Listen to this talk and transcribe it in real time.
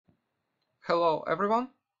Hello everyone,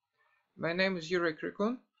 my name is Yuri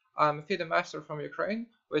Krikun. I'm a FIDE master from Ukraine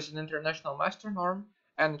with an international master norm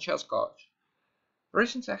and a chess coach.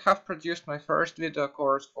 Recently I have produced my first video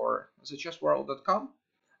course for thechessworld.com,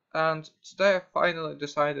 and today I finally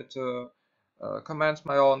decided to commence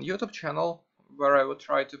my own YouTube channel where I would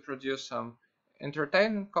try to produce some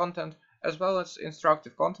entertaining content as well as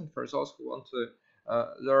instructive content for those who want to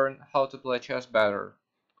learn how to play chess better.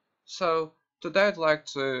 So today I'd like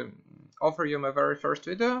to offer you my very first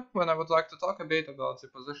video when I would like to talk a bit about the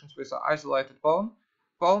positions with the isolated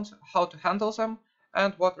pawns, how to handle them,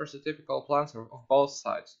 and what are the typical plans of both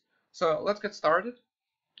sides. So let's get started.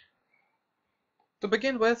 To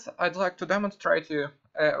begin with, I'd like to demonstrate you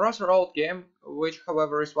a rather old game, which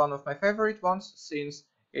however is one of my favorite ones since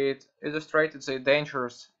it illustrated the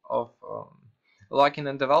dangers of lacking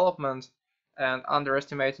in development and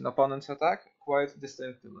underestimating opponent's attack quite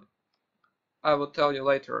distinctly. I will tell you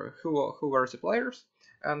later who were the players,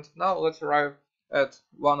 and now let's arrive at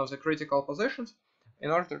one of the critical positions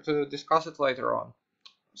in order to discuss it later on.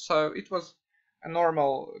 So it was a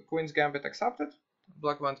normal queen's gambit accepted,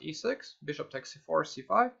 black went e6, bishop takes c4,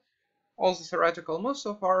 c5, all the theoretical moves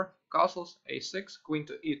so far, castles, a6, queen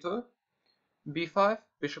to e2, b5,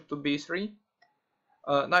 bishop to b3,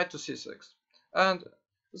 knight to c6. And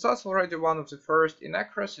that's already one of the first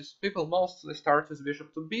inaccuracies. People mostly start with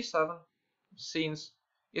bishop to b7, since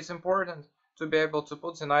it's important to be able to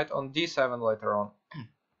put the knight on d7 later on.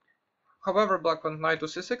 However, black went knight to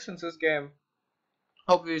c6 in this game.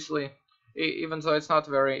 Obviously, even though it's not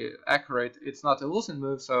very accurate, it's not a losing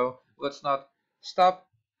move, so let's not stop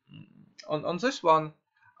on this one,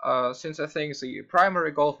 since I think the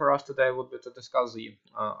primary goal for us today would be to discuss the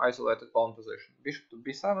isolated pawn position. Bishop to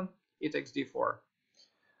b7, e takes d4.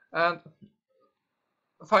 And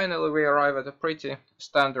finally, we arrive at a pretty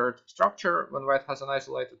standard structure when white has an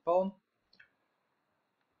isolated pawn.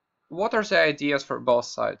 What are the ideas for both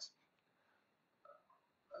sides?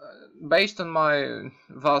 Based on my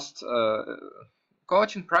vast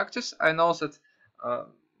coaching practice, I know that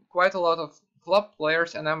quite a lot of club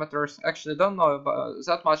players and amateurs actually don't know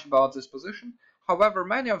that much about this position. However,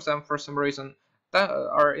 many of them, for some reason,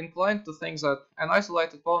 are inclined to think that an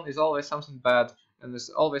isolated pawn is always something bad and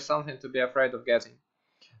is always something to be afraid of getting,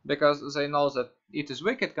 because they know that it is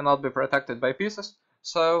weak, it cannot be protected by pieces,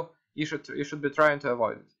 so you should be trying to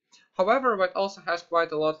avoid it. However, white also has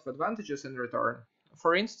quite a lot of advantages in return.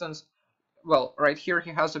 For instance, well, right here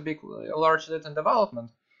he has a large lead in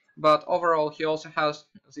development, but overall he also has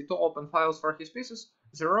the two open files for his pieces.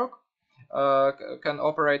 The rook can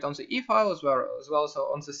operate on the e file as well as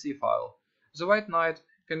on the c file. The white knight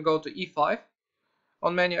can go to e5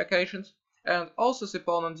 on many occasions, and also the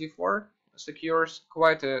pawn on d4 secures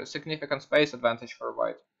quite a significant space advantage for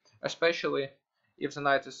white, especially if the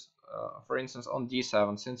knight is, for instance, on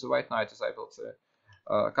d7, since the white knight is able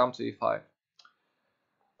to come to e5.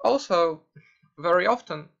 Also, very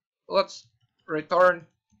often, let's return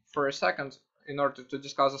for a second in order to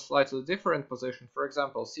discuss a slightly different position. For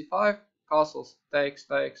example, c5, castles, takes,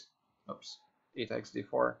 oops, e takes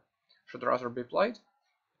d4 should rather be played.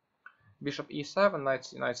 Bishop e7, knight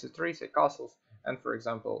c3, say castles, and for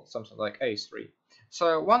example, something like a3.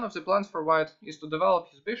 So one of the plans for white is to develop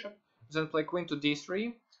his bishop, then play queen to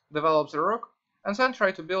d3, develop the rook, and then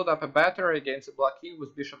try to build up a battery against the black king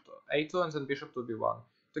with bishop to a2 and then bishop to b1.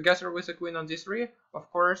 Together with the queen on d3, of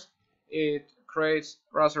course, it creates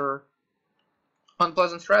rather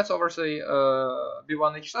unpleasant threats over the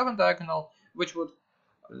b1 h7 diagonal, which would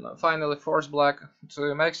finally force black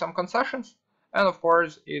to make some concessions, and of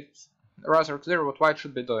course it's rather clear what white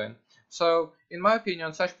should be doing. So, in my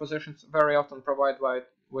opinion, such positions very often provide white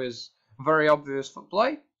with very obvious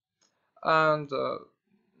play, and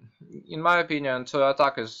in my opinion, to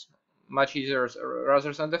attack is much easier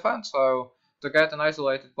rather than defend, so to get an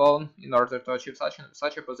isolated pawn in order to achieve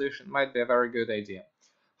such a position might be a very good idea.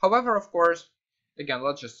 However, of course, again,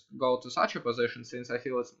 let's just go to such a position since I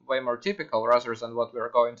feel it's way more typical rather than what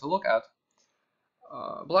we're going to look at.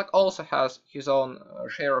 Black also has his own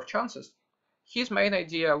share of chances. His main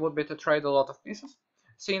idea would be to trade a lot of pieces,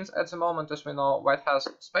 since at the moment, as we know, white has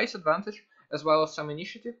space advantage as well as some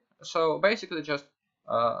initiative, so basically just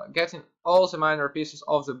getting all the minor pieces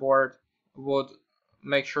off the board would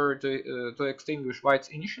make sure to extinguish white's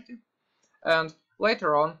initiative, and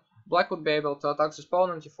later on black would be able to attack this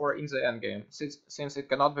pawn on d4 in the endgame, since it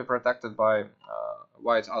cannot be protected by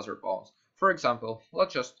white's other pawns. For example,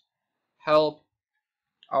 let's just help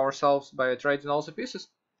ourselves by trading all the pieces.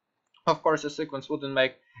 Of course, the sequence wouldn't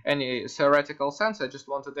make any theoretical sense. I just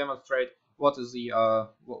want to demonstrate what is the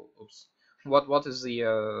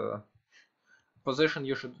position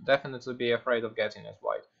you should definitely be afraid of getting as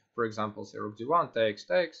white. For example, say rook d1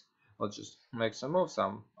 takes. Let's just make some moves,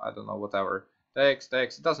 I don't know, whatever. Takes.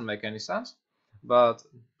 It doesn't make any sense, but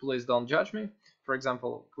please don't judge me. For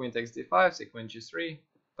example, queen takes d5, say queen g3,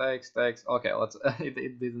 takes. Okay, let's.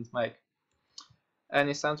 It didn't make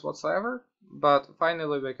any sense whatsoever, but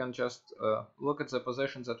finally we can just look at the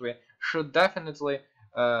positions that we should definitely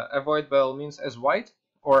avoid by all means as white,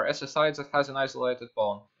 or as a side that has an isolated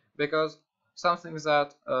pawn, because something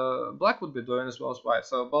that black would be doing as well as white.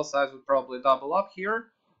 So both sides would probably double up here.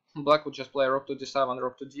 Black would just play rook to d7,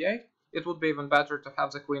 rook to d8. It would be even better to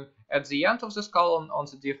have the queen at the end of this column on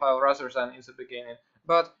the d file rather than in the beginning.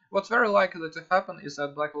 But what's very likely to happen is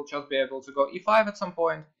that black will just be able to go e5 at some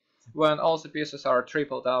point, when all the pieces are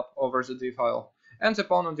tripled up over the d file, and the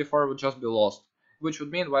pawn on d4 would just be lost, which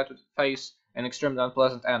would mean white would face an extremely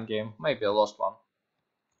unpleasant endgame, maybe a lost one.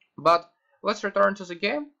 But let's return to the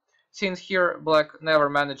game, since here black never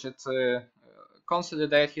managed to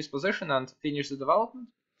consolidate his position and finish the development.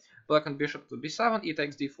 Black on bishop to b7, e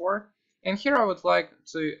takes d4, and here I would like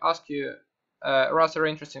to ask you a rather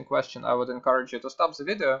interesting question. I would encourage you to stop the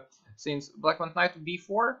video, since black went knight to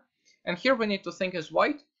b4, and here we need to think as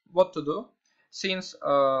white what to do, since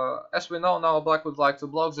as we know now black would like to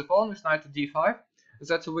block the pawn with knight to d5.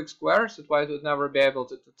 That's a weak square, so white would never be able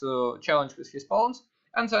to challenge with his pawns,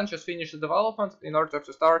 and then just finish the development in order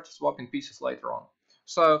to start swapping pieces later on.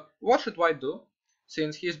 So what should white do,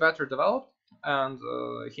 since he's better developed and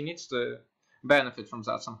he needs to benefit from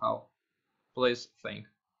that somehow? Please think.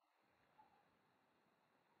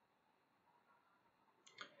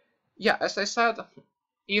 Yeah, as I said,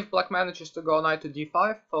 if black manages to go knight to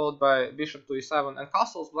d5 followed by bishop to e7 and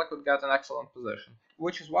castles, black would get an excellent position,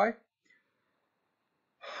 which is why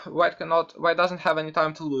white doesn't have any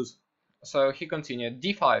time to lose. So he continued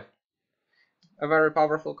d5, a very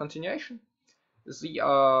powerful continuation.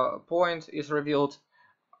 The point is revealed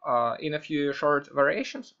in a few short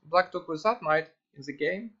variations. Black took with that knight in the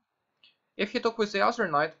game. If he took with the other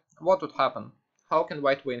knight, what would happen? How can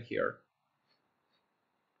white win here?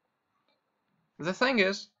 The thing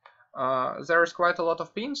is, there is quite a lot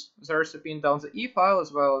of pins. There is a pin down the e file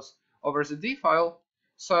as well as over the d file,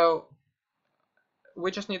 so we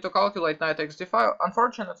just need to calculate knight takes d5.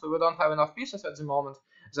 Unfortunately, we don't have enough pieces at the moment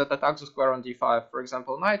that attack the square on d5. For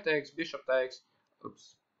example, knight takes, bishop takes,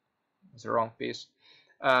 oops, the wrong piece,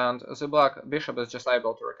 and the black bishop is just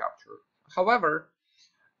able to recapture. However,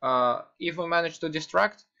 if we manage to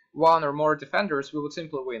distract one or more defenders, we would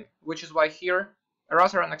simply win, which is why here a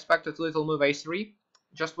rather unexpected little move a3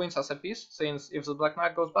 just wins us a piece, since if the black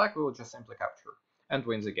knight goes back, we will just simply capture and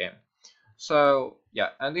win the game. So yeah,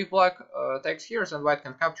 and if black takes here, then white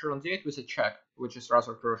can capture on d8 with a check, which is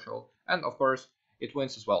rather crucial, and of course it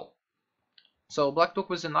wins as well. So black took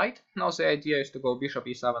with the knight. Now the idea is to go bishop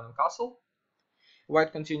e7 and castle.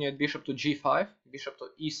 White continued bishop to g5, bishop to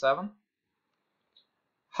e7.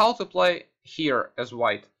 How to play here as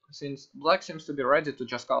white, since black seems to be ready to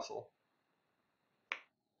just castle.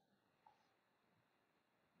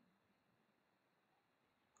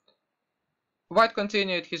 White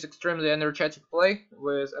continued his extremely energetic play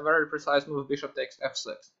with a very precise move bishop takes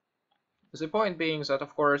f6. The point being that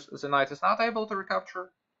of course the knight is not able to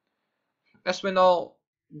recapture. As we know,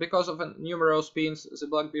 because of numerous pins, the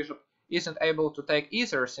black bishop isn't able to take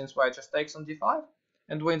either, since white just takes on d5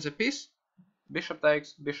 and wins a piece. Bishop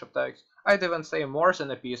takes, I'd even say more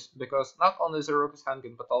than a piece, because not only the rook is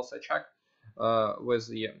hanging but also a check with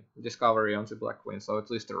the discovery on the black queen, so at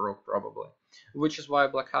least a rook probably. Which is why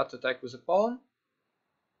black had to take with a pawn.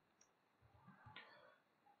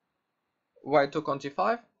 White took on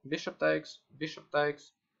d5, bishop takes,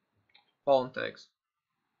 pawn takes.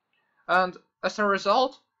 And as a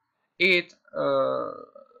result, it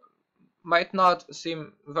might not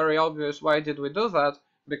seem very obvious why did we do that,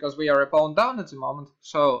 because we are a pawn down at the moment,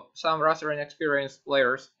 so some rather inexperienced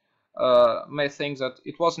players may think that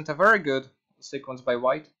it wasn't a very good sequence by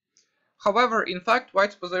white. However, in fact,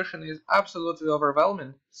 white's position is absolutely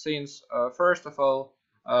overwhelming, since first of all,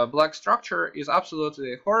 black structure is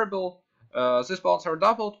absolutely horrible. These pawns are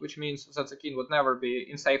doubled, which means that the king would never be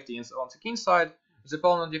in safety on the king side. The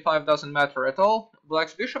pawn on d5 doesn't matter at all.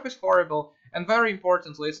 Black's bishop is horrible, and very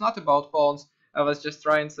importantly, it's not about pawns. I was just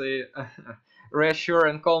trying to reassure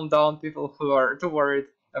and calm down people who are too worried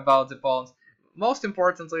about the pawns. Most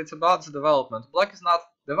importantly, it's about the development. Black is not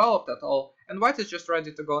developed at all, and white is just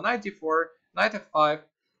ready to go knight d4, knight f5,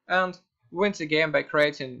 and win the game by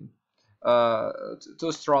creating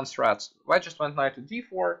two strong threats. White just went knight to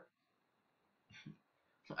d4,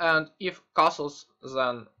 and if castles,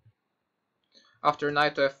 then after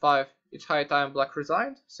knight to f5, it's high time black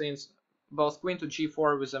resigned, since both queen to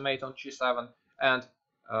g4 with a mate on g7 and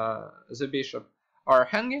the bishop are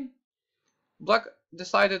hanging, black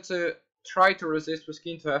decided to try to resist with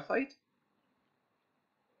king to f8,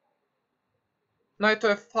 knight to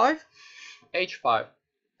f5, h5.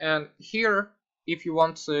 And here, if you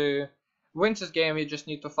want to win this game, you just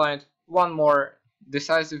need to find one more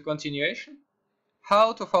decisive continuation.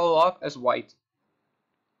 How to follow up as white.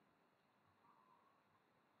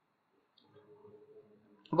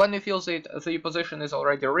 When you feel that the position is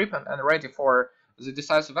already ripened and ready for the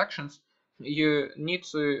decisive actions, you need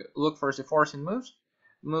to look for the forcing moves,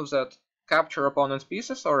 moves that capture opponent's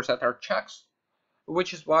pieces or that are checks,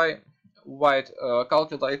 which is why white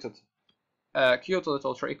calculated a cute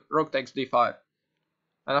little trick, rook takes d5.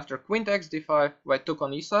 And after queen takes d5, white took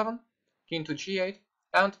on e7, king to g8,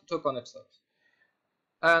 and took on f6.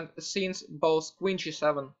 And since both queen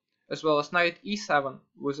g7 as well as knight e7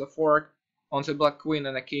 with a fork on the black queen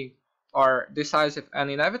and a king are decisive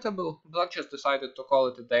and inevitable, black just decided to call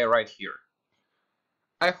it a day right here.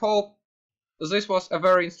 I hope this was a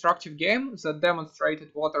very instructive game that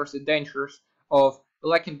demonstrated what are the dangers of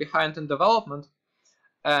lacking behind in development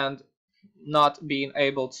and not being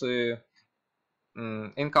able to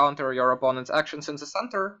encounter your opponent's actions in the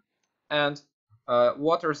center, and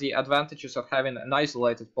what are the advantages of having an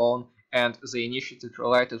isolated pawn and the initiative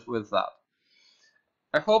related with that.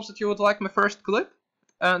 I hope that you would like my first clip,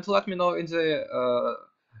 and let me know in the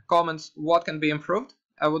comments what can be improved.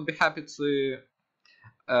 I would be happy to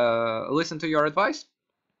listen to your advice.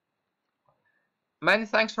 Many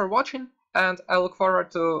thanks for watching, and I look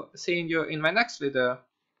forward to seeing you in my next video.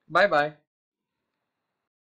 Bye bye.